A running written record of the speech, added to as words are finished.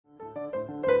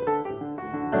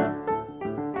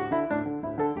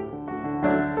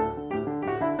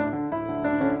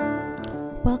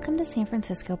Welcome to San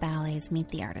Francisco Ballet's Meet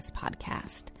the Artist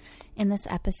podcast. In this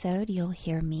episode, you'll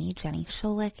hear me, Jenny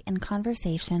Scholich, in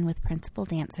conversation with principal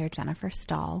dancer Jennifer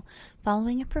Stahl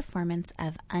following a performance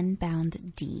of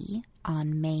Unbound D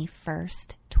on May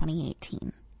 1st,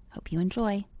 2018. Hope you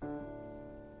enjoy.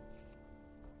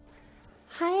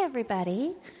 Hi,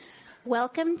 everybody.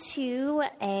 Welcome to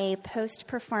a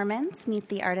post-performance Meet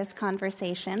the Artist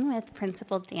conversation with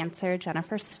principal dancer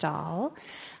Jennifer Stahl.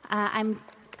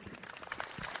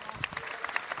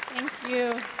 Thank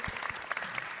you.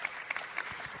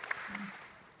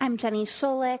 I'm Jenny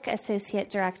Scholich, Associate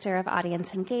Director of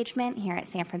Audience Engagement here at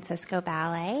San Francisco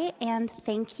Ballet, and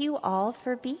thank you all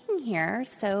for being here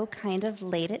so kind of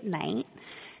late at night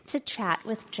to chat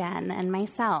with Jen and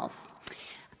myself.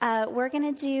 We're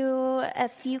going to do a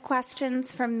few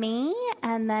questions from me,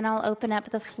 and then I'll open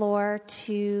up the floor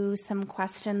to some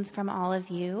questions from all of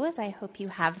you, as I hope you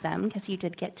have them, because you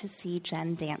did get to see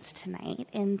Jen dance tonight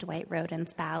in Dwight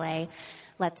Rhoden's ballet,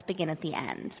 Let's Begin at the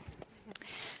End.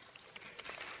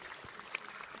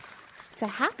 It's a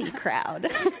happy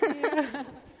crowd.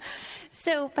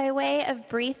 So by way of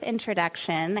brief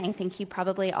introduction, I think you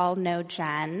probably all know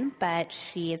Jen, but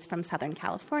she is from Southern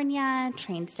California,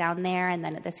 trained down there, and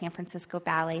then at the San Francisco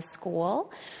Ballet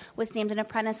School, was named an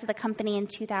apprentice of the company in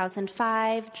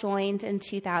 2005, joined in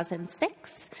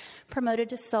 2006, promoted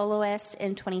to soloist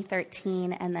in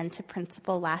 2013, and then to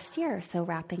principal last year, so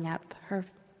wrapping up her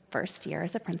first year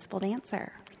as a principal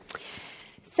dancer.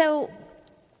 So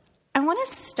I want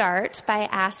to start by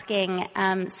asking,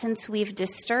 since we've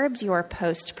disturbed your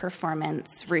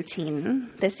post-performance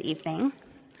routine this evening,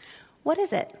 what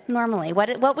is it normally?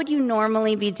 What would you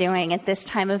normally be doing at this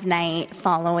time of night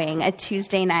following a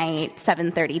Tuesday night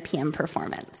 7:30 p.m.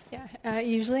 performance? Yeah,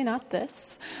 usually not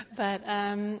this, but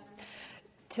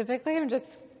typically I'm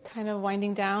just kind of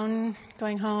winding down,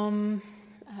 going home,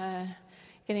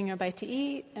 getting a bite to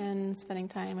eat, and spending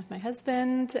time with my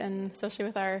husband, and especially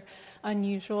with our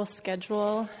unusual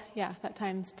schedule, yeah, that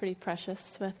time's pretty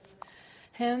precious with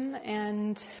him,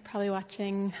 and probably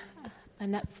watching a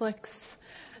Netflix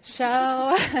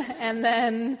show, and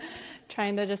then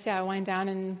trying to just, wind down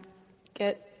and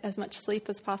get as much sleep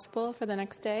as possible for the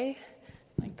next day,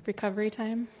 like recovery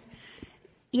time.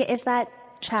 Yeah, is that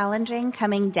challenging,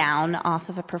 coming down off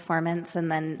of a performance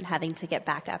and then having to get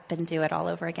back up and do it all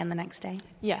over again the next day?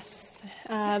 Yes.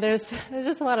 There's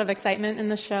just a lot of excitement in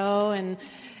the show, and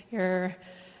your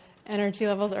energy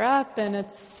levels are up, and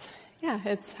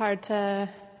it's hard to,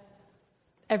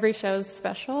 every show's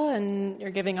special, and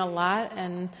you're giving a lot,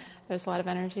 and there's a lot of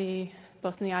energy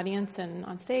both in the audience and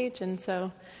on stage, and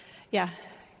so, kind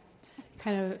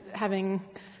of having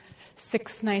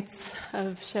 6 nights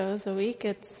of shows a week,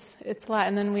 it's a lot.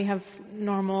 And then we have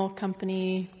normal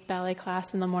company ballet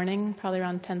class in the morning, probably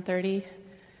around 10:30.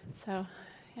 So,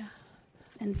 yeah.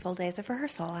 And full days of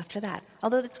rehearsal after that,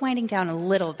 although it's winding down a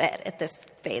little bit at this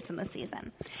phase in the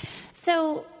season.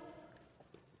 So,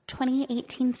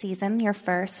 2018 season, your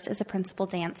first as a principal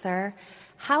dancer.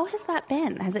 How has that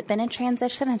been? Has it been a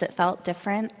transition? Has it felt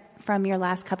different from your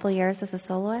last couple of years as a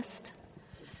soloist?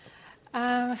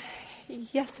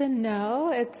 Yes and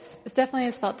no. It definitely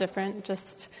has felt different,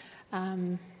 just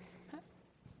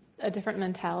a different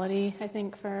mentality, I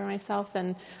think, for myself,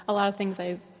 and a lot of things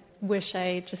I wish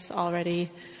I just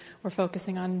already were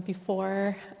focusing on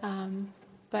before.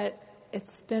 But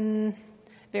it's been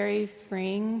very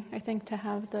freeing, I think, to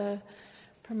have the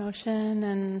promotion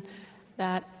and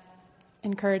that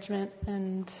encouragement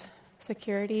and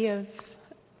security of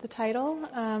the title.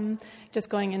 Just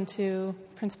going into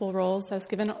principal roles, I was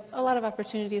given a lot of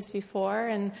opportunities before,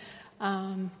 and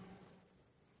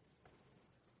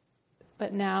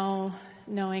but now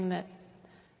knowing that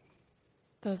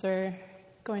those are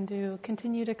going to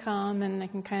continue to come, and I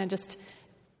can kind of just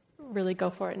really go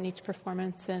for it in each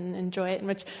performance and enjoy it,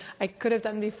 which I could have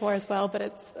done before as well, but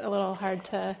it's a little hard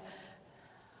to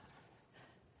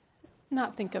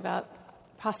not think about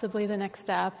possibly the next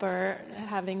step or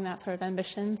having that sort of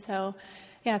ambition. So,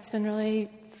 it's been really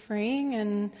freeing,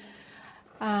 and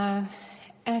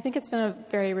I think it's been a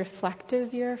very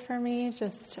reflective year for me.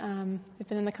 Just I've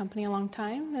been in the company a long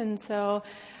time, and so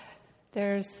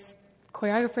there's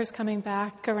choreographers coming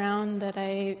back around that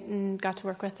I got to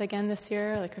work with again this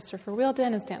year, like Christopher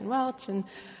Wheeldon and Stanton Welch, and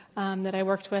that I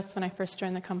worked with when I first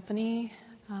joined the company,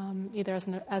 either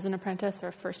as an apprentice or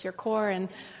a first-year core, and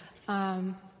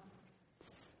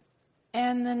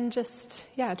then just,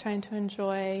 trying to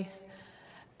enjoy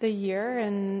the year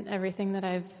and everything that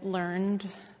I've learned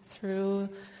through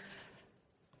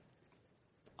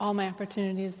all my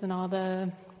opportunities and all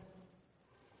the,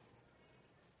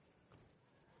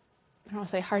 I don't want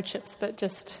to say hardships, but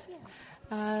just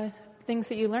things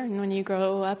that you learn when you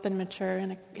grow up and mature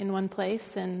in one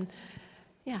place. And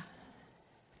yeah,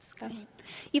 it's good.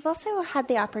 You've also had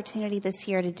the opportunity this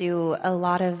year to do a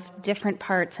lot of different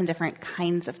parts and different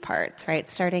kinds of parts, right?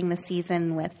 Starting the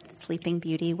season with Sleeping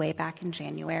Beauty way back in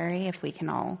January, if we can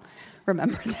all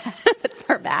remember that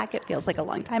far back. It feels like a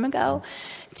long time ago.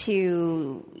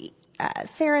 To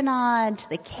Serenade, to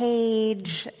The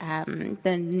Cage,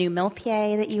 the new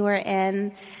Millepied that you were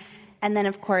in, and then,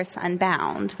 of course,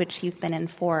 Unbound, which you've been in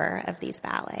 4 of these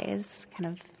ballets,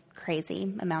 kind of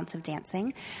crazy amounts of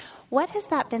dancing. What has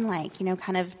that been like,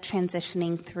 kind of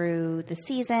transitioning through the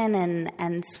season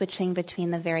and switching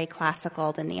between the very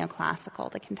classical, the neoclassical,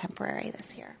 the contemporary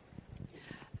this year?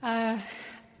 Our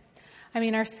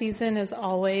season is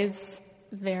always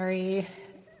very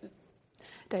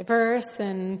diverse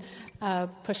and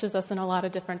pushes us in a lot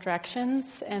of different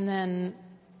directions. And then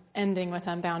ending with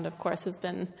Unbound, of course, has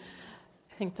been,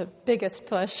 I think, the biggest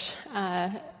push.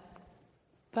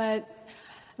 But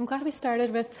I'm glad we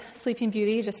started with Sleeping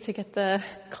Beauty just to get the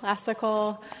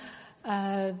classical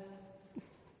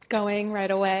going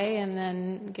right away, and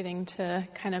then getting to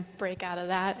kind of break out of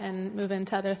that and move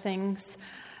into other things.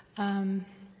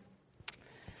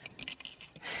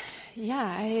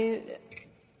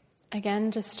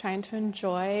 Again, just trying to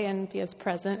enjoy and be as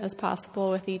present as possible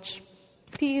with each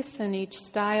piece and each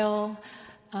style,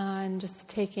 and just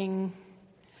taking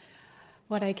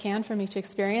what I can from each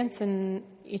experience and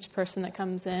each person that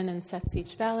comes in and sets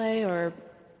each ballet or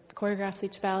choreographs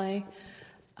each ballet.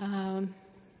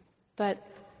 But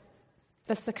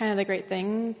that's the kind of the great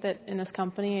thing that in this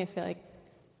company, I feel like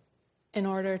in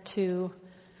order to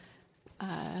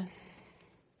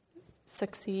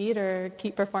succeed or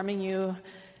keep performing, you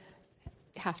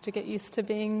have to get used to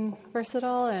being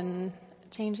versatile and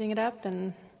changing it up,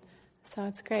 and so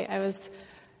it's great. I was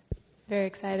very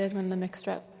excited when the mixed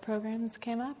rep programs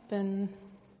came up, and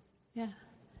yeah.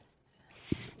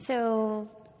 So,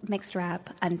 mixed rep,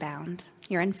 Unbound,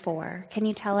 you're in 4. Can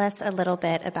you tell us a little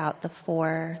bit about the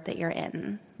 4 that you're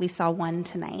in? We saw 1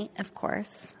 tonight, of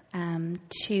course.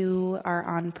 2 are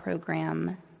on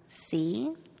program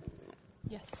C.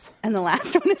 Yes. And the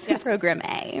last one is in program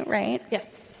A, right? Yes.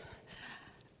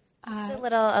 Just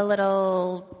a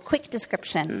little quick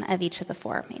description of each of the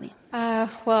 4, maybe.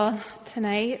 Well,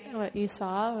 tonight what you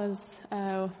saw was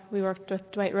we worked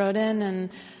with Dwight Roden, and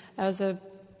that was a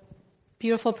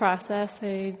beautiful process.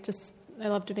 I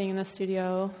loved being in the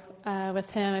studio with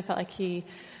him. I felt like he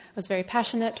was very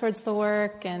passionate towards the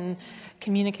work and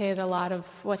communicated a lot of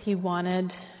what he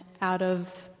wanted out of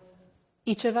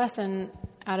each of us and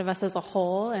out of us as a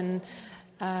whole. And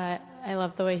I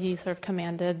love the way he sort of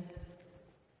commanded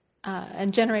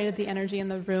and generated the energy in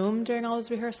the room during all his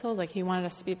rehearsals. Like, he wanted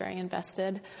us to be very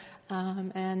invested,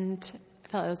 and I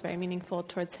felt it was very meaningful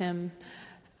towards him,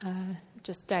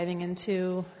 just diving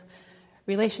into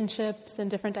relationships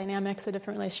and different dynamics of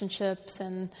different relationships.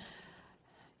 And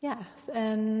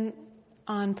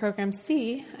on program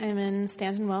C, I'm in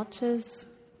Stanton Welch's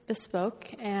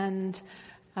Bespoke and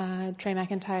Trey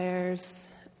McIntyre's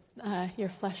Your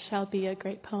Flesh Shall Be a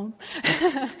Great Poem.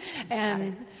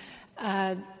 And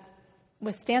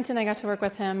with Stanton, I got to work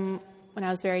with him when I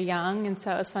was very young, and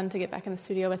so it was fun to get back in the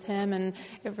studio with him. And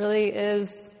it really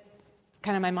is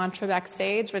kind of my mantra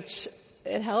backstage, which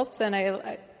it helps, and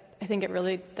I think it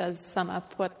really does sum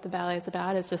up what the ballet is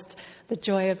about, is just the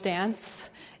joy of dance,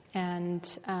 and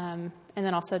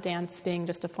then also dance being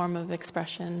just a form of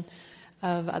expression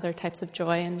of other types of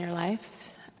joy in your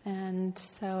life. And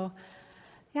so,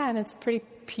 and it's pretty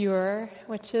pure,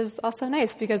 which is also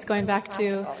nice, because going back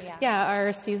to,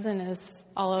 our season is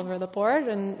all over the board,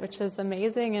 and which is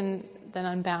amazing. And then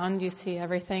Unbound, you see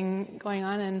everything going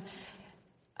on, and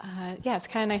it's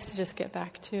kind of nice to just get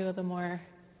back to the more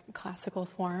classical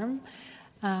form,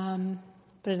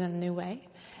 but in a new way.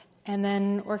 And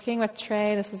then working with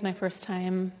Trey, this was my first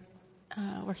time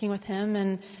working with him,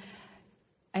 and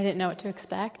I didn't know what to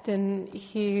expect. And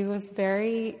he's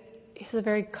a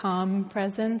very calm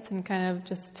presence and kind of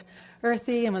just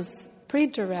earthy, and was pretty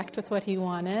direct with what he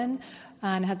wanted,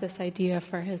 and had this idea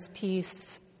for his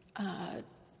piece.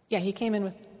 He came in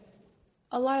with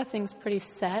a lot of things pretty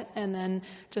set, and then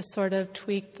just sort of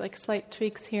tweaked, like slight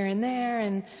tweaks here and there,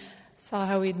 and saw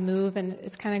how we'd move, and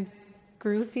it's kind of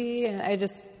groovy, and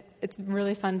it's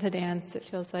really fun to dance. It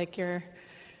feels like I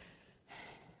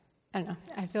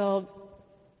don't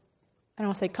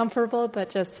want to say comfortable, but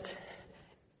just,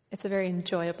 it's a very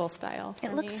enjoyable style for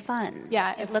me. It looks fun.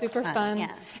 Yeah, it's super fun.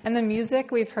 Yeah. And the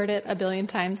music, we've heard it a billion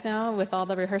times now with all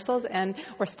the rehearsals, and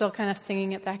we're still kind of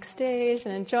singing it backstage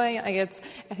and enjoying it.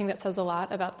 I think that says a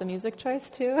lot about the music choice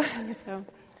too. So,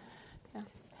 yeah.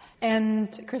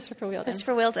 And Christopher Wheeldon.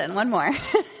 Christopher Wheeldon, one more.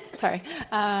 Sorry.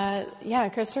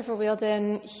 Christopher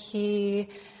Wheeldon,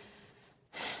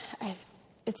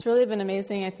 it's really been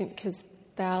amazing, I think, because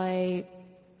ballet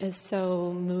is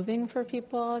so moving for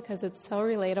people, because it's so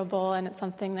relatable, and it's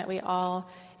something that we all,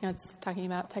 it's talking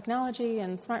about technology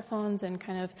and smartphones and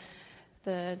kind of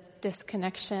the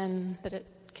disconnection that it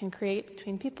can create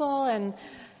between people, and,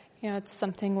 it's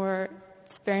something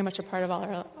it's very much a part of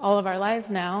all of our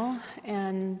lives now,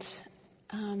 and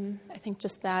I think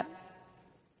just that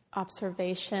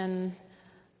observation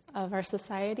of our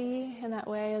society in that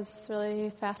way is really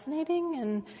fascinating,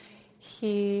 and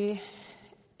he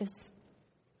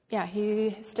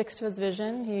sticks to his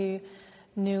vision. He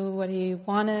knew what he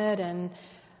wanted, and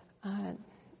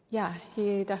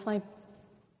he definitely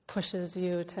pushes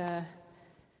you to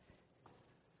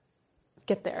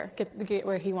get there, get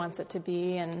where he wants it to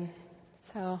be, and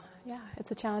so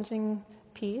it's a challenging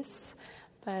piece,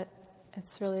 but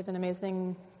it's really been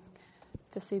amazing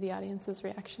to see the audience's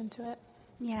reaction to it.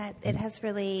 Yeah, it has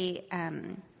really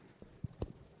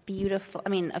beautiful,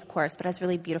 of course, but has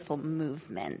really beautiful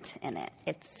movement in it.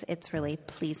 It's really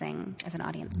pleasing as an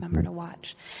audience member to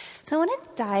watch. So I want to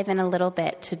dive in a little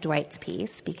bit to Dwight's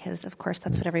piece, because, of course,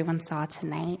 that's what everyone saw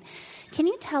tonight. Can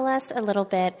you tell us a little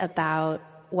bit about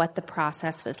what the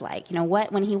process was like?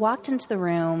 When he walked into the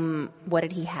room, what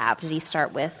did he have? Did he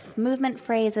start with movement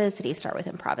phrases? Did he start with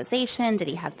improvisation? Did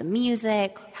he have the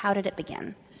music? How did it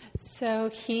begin? So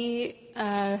he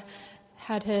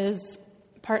had his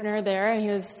partner there, and he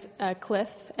was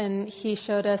Cliff, and he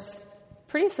showed us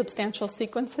pretty substantial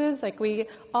sequences. Like, we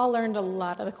all learned a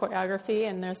lot of the choreography,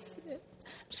 and I'm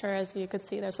sure, as you could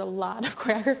see, there's a lot of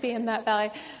choreography in that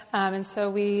ballet. And so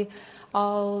we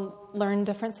all learned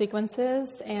different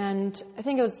sequences, and I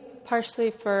think it was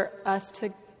partially for us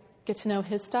to get to know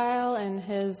his style and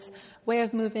his way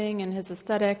of moving and his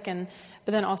aesthetic,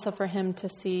 but then also for him to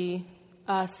see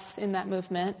us in that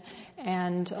movement,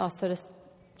 and also to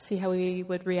see how we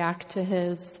would react to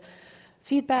his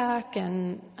feedback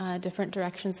and different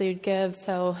directions that he'd give.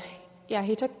 So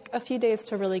he took a few days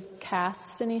to really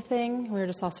cast anything. We were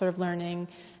just all sort of learning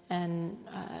and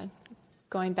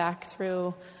going back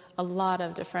through a lot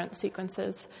of different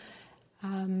sequences.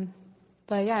 And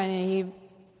he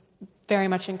very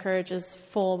much encourages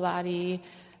full body,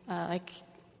 like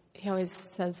he always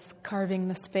says, carving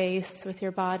the space with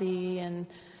your body, and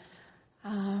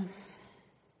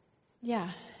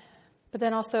but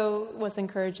then also was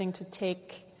encouraging to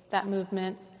take that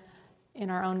movement in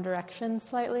our own direction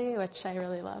slightly, which I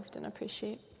really loved and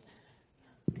appreciate.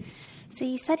 So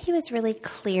you said he was really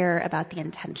clear about the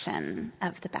intention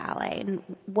of the ballet. And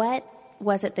what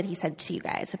was it that he said to you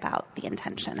guys about the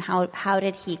intention? How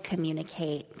did he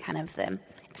communicate kind of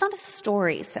it's not a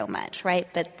story so much, right?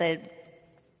 But the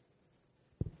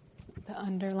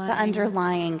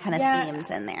underlying kind of themes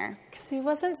in there. Because he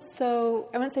wasn't I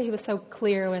wouldn't say he was so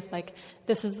clear with, like,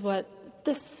 this is what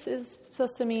this is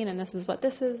supposed to mean and this is what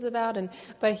this is about,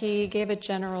 but he gave a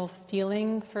general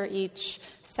feeling for each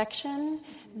section,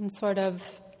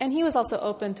 and he was also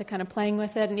open to kind of playing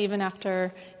with it. And even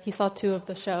after he saw 2 of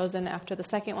the shows, and after the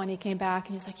second one, he came back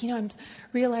and he was like, I'm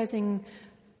realizing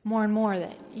more and more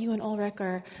that you and Ulrich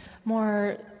are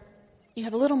more, you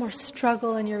have a little more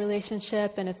struggle in your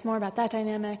relationship, and it's more about that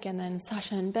dynamic, and then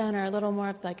Sasha and Ben are a little more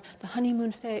of like the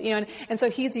honeymoon phase, and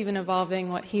so he's even evolving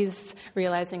what he's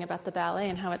realizing about the ballet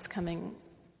and how it's coming,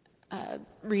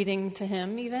 reading to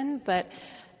him even, but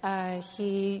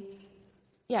he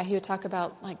would talk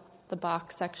about, like, the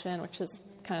Bach section, which is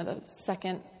kind of the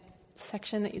second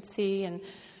section that you'd see, and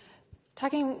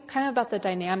talking kind of about the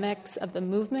dynamics of the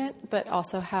movement, but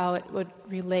also how it would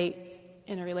relate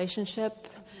in a relationship,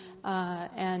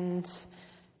 and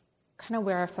kind of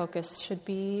where our focus should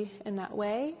be in that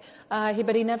way.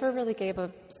 But he never really gave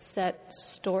a set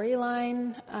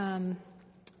storyline,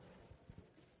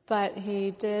 but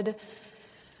he did.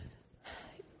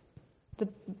 The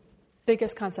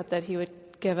biggest concept that he would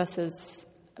give us is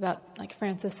about, like,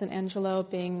 Francis and Angelo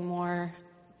being more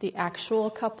the actual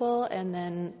couple, and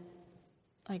then,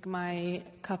 like, my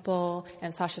couple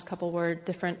and Sasha's couple were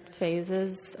different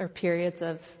phases or periods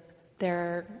of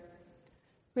their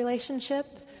relationship.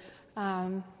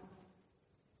 I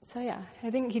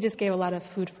think he just gave a lot of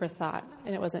food for thought,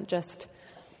 and it wasn't just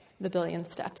the billion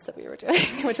steps that we were doing,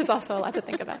 which is also a lot to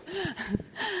think about.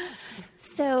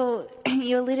 So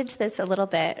you alluded to this a little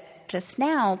bit just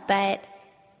now, but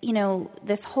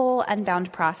this whole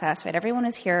Unbound process, right? Everyone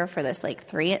was here for this, like,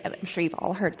 3, I'm sure you've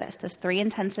all heard this 3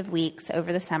 intensive weeks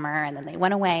over the summer, and then they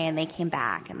went away and they came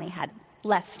back and they had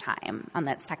less time on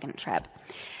that second trip.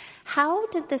 How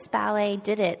did this ballet,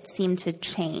 did it seem to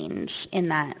change in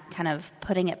that kind of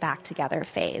putting it back together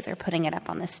phase or putting it up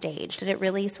on the stage? Did it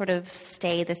really sort of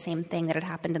stay the same thing that had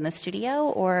happened in the studio,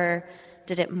 or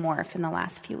did it morph in the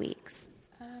last few weeks?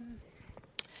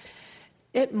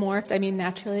 It morphed,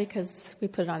 naturally, because we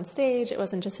put it on stage. It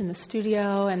wasn't just in the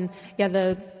studio. And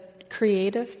the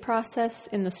creative process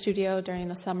in the studio during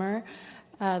the summer,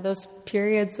 those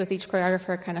periods with each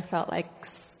choreographer kind of felt like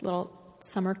little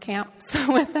summer camps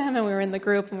with them. And we were in the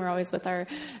group, and we were always with our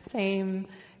same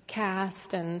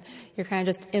cast. And you're kind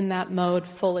of just in that mode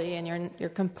fully, and you're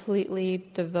completely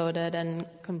devoted and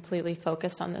completely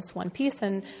focused on this one piece.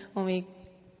 And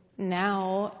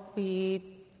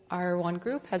our one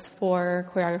group has 4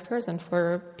 choreographers and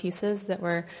 4 pieces that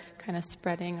we're kind of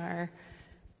spreading our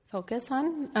focus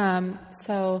on.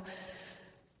 So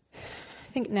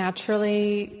I think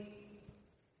naturally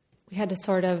we had to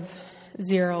sort of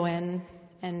zero in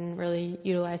and really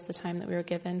utilize the time that we were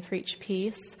given for each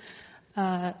piece.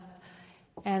 And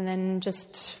then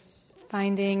just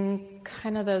finding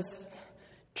kind of those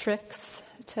tricks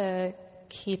to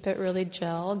keep it really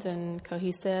gelled and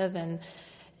cohesive.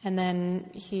 And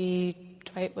then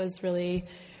Dwight was really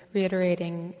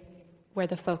reiterating where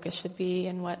the focus should be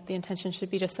and what the intention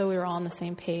should be, just so we were all on the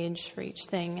same page for each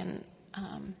thing, and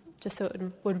just so it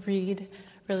would read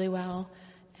really well.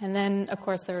 And then, of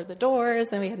course, there were the doors,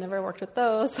 and we had never worked with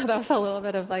those, so that was a little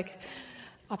bit of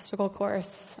obstacle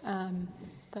course.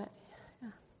 But yeah.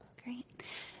 Great.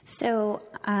 So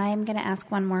I'm going to ask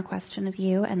one more question of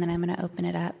you, and then I'm going to open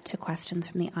it up to questions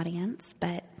from the audience.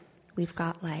 But we've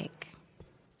got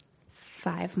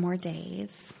 5 more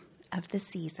days of the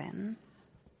season.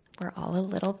 We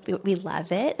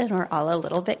love it, and we're all a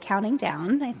little bit counting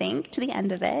down, I think, to the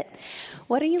end of it.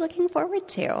 What are you looking forward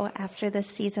to after this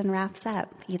season wraps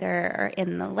up, either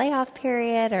in the layoff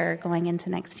period or going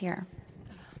into next year?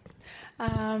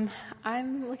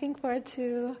 I'm looking forward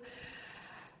to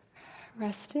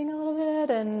resting a little bit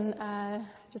and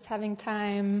just having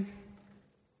time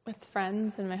with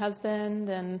friends and my husband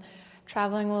and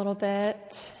traveling a little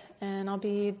bit. And I'll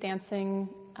be dancing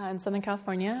in Southern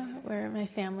California, where my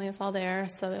family is all there,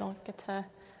 so they'll get to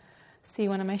see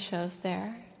one of my shows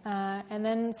there. And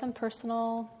then some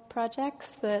personal projects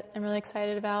that I'm really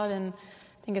excited about, and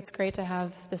I think it's great to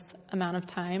have this amount of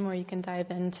time where you can dive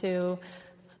into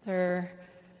other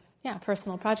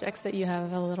personal projects that you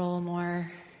have a little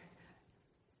more,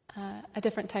 a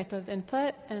different type of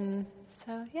input. And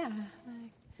so,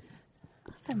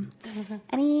 Awesome.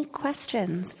 Any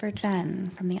questions for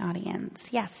Jen from the audience?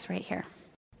 Yes, right here.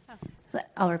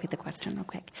 I'll repeat the question real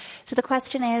quick. So the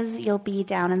question is, you'll be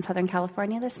down in Southern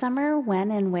California this summer.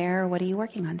 When and where? What are you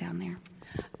working on down there?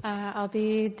 I'll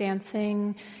be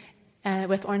dancing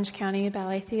with Orange County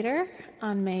Ballet Theater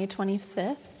on May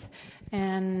 25th.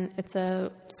 And it's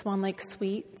a Swan Lake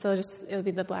suite, so it'll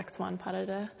be the Black Swan pas de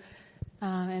deux.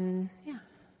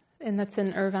 And that's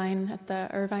in Irvine, at the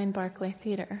Irvine Barclay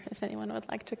Theater, if anyone would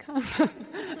like to come.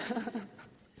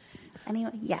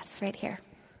 Anyone? Yes, right here.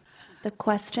 The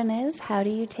question is, how do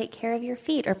you take care of your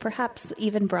feet? Or perhaps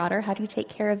even broader, how do you take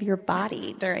care of your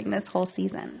body during this whole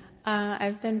season?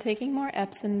 I've been taking more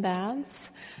Epsom baths.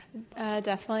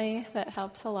 Definitely, that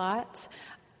helps a lot.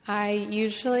 I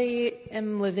usually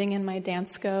am living in my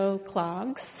Dansko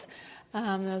clogs.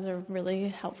 Those are really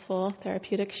helpful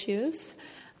therapeutic shoes.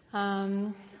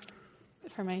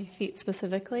 For my feet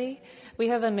specifically. We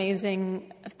have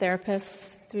amazing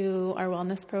therapists through our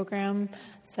wellness program,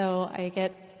 so I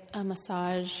get a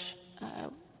massage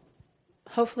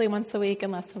hopefully once a week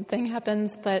unless something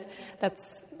happens, but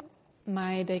that's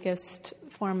my biggest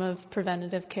form of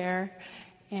preventative care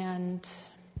and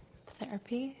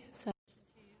therapy. So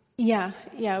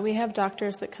we have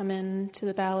doctors that come in to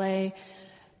the ballet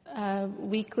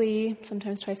weekly,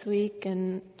 sometimes twice a week,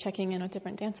 and checking in with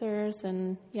different dancers,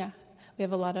 and we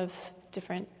have a lot of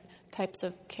different types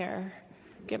of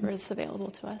caregivers available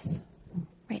to us.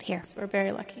 Right here. So we're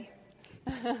very lucky.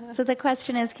 So the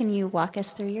question is, can you walk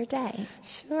us through your day?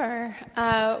 Sure.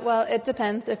 Well, it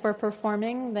depends. If we're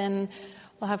performing, then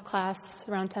we'll have class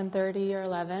around 10:30 or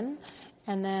 11.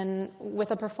 And then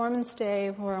with a performance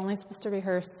day, we're only supposed to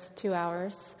rehearse 2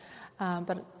 hours.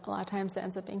 But a lot of times it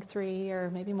ends up being 3 or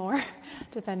maybe more,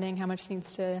 depending how much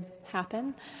needs to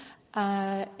happen.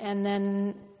 And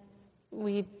then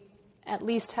we at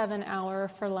least have an hour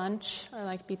for lunch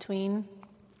or between.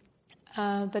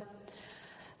 But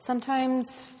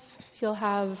sometimes you'll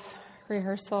have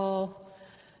rehearsal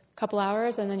a couple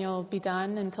hours and then you'll be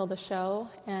done until the show.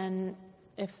 And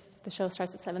if the show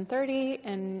starts at 7:30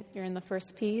 and you're in the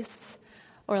first piece,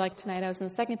 or tonight I was in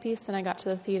the second piece and I got to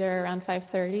the theater around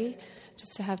 5:30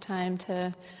 just to have time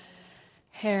to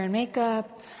hair and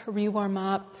makeup, re-warm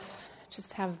up,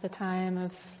 just have the time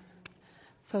of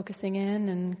focusing in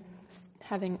and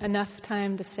having enough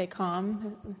time to stay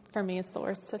calm. For me, it's the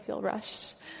worst to feel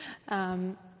rushed.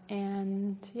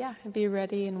 And yeah, be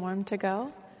ready and warm to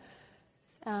go.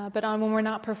 But when we're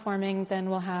not performing, then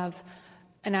we'll have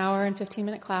an hour and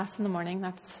 15-minute class in the morning.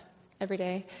 That's every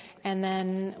day. And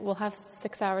then we'll have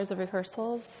 6 hours of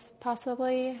rehearsals,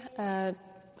 possibly,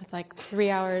 with like 3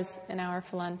 hours, an hour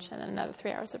for lunch, and another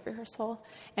 3 hours of rehearsal.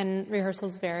 And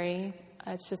rehearsals vary.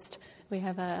 It's just we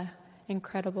have a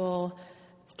incredible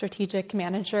strategic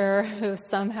manager who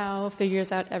somehow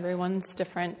figures out everyone's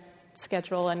different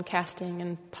schedule and casting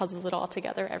and puzzles it all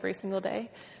together every single day.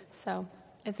 So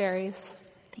it varies.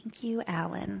 Thank you,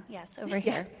 Alan. Yes, over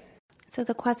here. So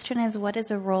the question is, what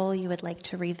is a role you would like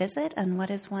to revisit, and what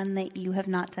is one that you have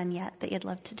not done yet that you'd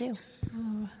love to do?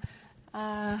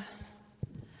 Let's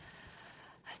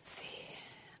see.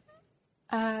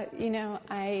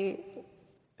 I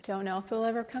don't know if it'll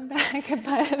ever come back,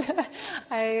 but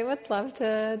I would love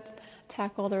to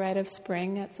tackle The Rite of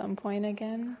Spring at some point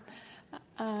again.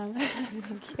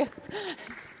 Thank you.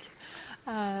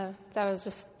 That was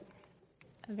just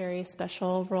a very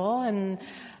special role, and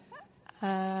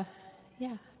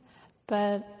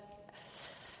but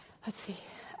let's see.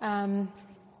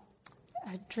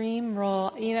 A dream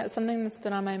role, something that's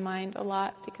been on my mind a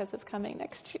lot because it's coming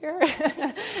next year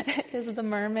is The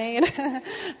Mermaid.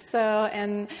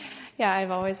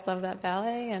 I've always loved that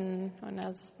ballet, and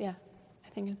I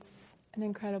think it's an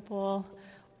incredible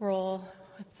role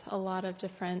with a lot of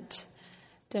different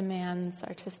demands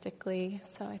artistically.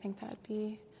 So I think I'd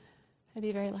be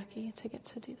very lucky to get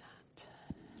to do that.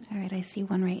 All right, I see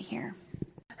one right here.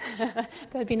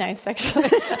 That'd be nice, actually.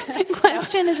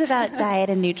 Question is about diet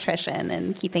and nutrition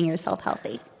and keeping yourself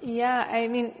healthy. Yeah, I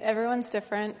mean, everyone's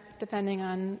different depending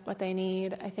on what they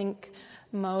need. I think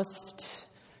most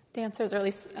dancers, or at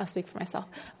least I'll speak for myself,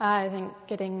 I think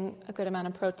getting a good amount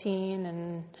of protein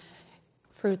and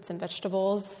fruits and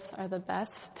vegetables are the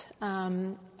best.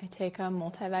 I take a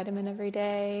multivitamin every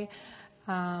day,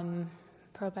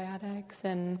 probiotics,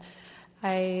 and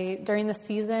during the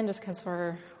season, just because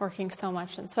we're working so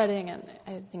much and sweating, and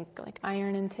I think like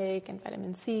iron intake and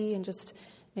vitamin C, and just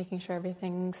making sure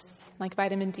everything's like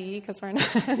vitamin D, because we're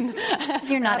not.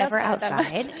 You're not ever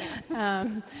outside.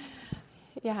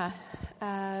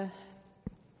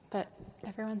 But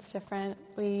everyone's different.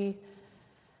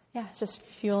 It's just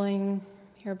fueling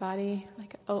your body.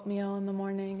 Like oatmeal in the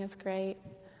morning is great.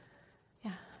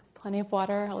 Yeah, plenty of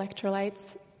water, electrolytes.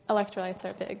 Electrolytes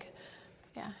are big.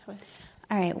 Yeah.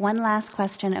 All right, one last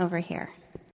question over here.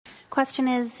 Question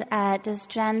is, does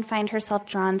Jen find herself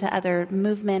drawn to other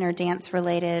movement or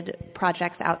dance-related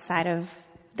projects outside of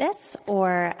this,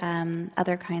 or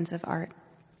other kinds of art?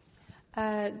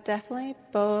 Definitely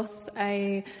both.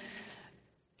 I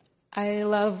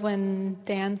love when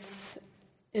dance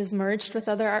is merged with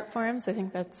other art forms. I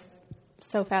think that's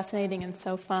so fascinating and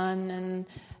so fun. And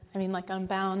I mean, like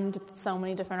Unbound, so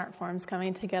many different art forms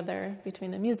coming together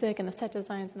between the music and the set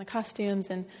designs and the costumes.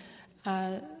 And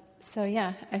I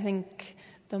think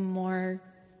the more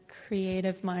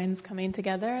creative minds coming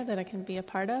together that I can be a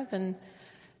part of, and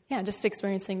just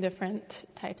experiencing different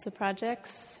types of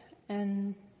projects.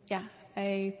 And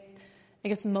I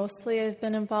guess mostly I've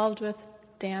been involved with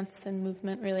dance and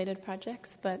movement-related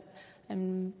projects, but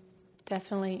I'm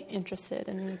definitely interested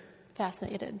and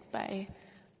fascinated by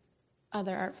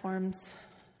other art forms.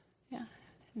 Yeah.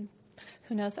 And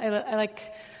who knows? I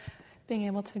like being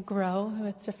able to grow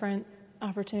with different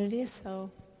opportunities,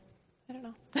 so I don't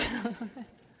know.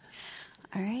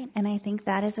 All right, and I think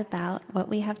that is about what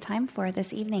we have time for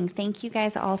this evening. Thank you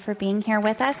guys all for being here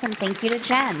with us, and thank you to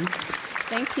Jen.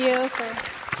 Thank you for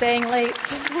staying late.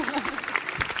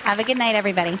 Have a good night,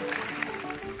 everybody.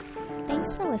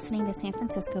 Thanks for listening to San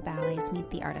Francisco Ballet's Meet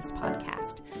the Artist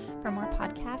podcast. For more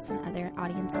podcasts and other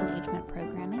audience engagement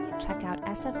programming, check out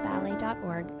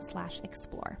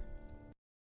sfballet.org/explore.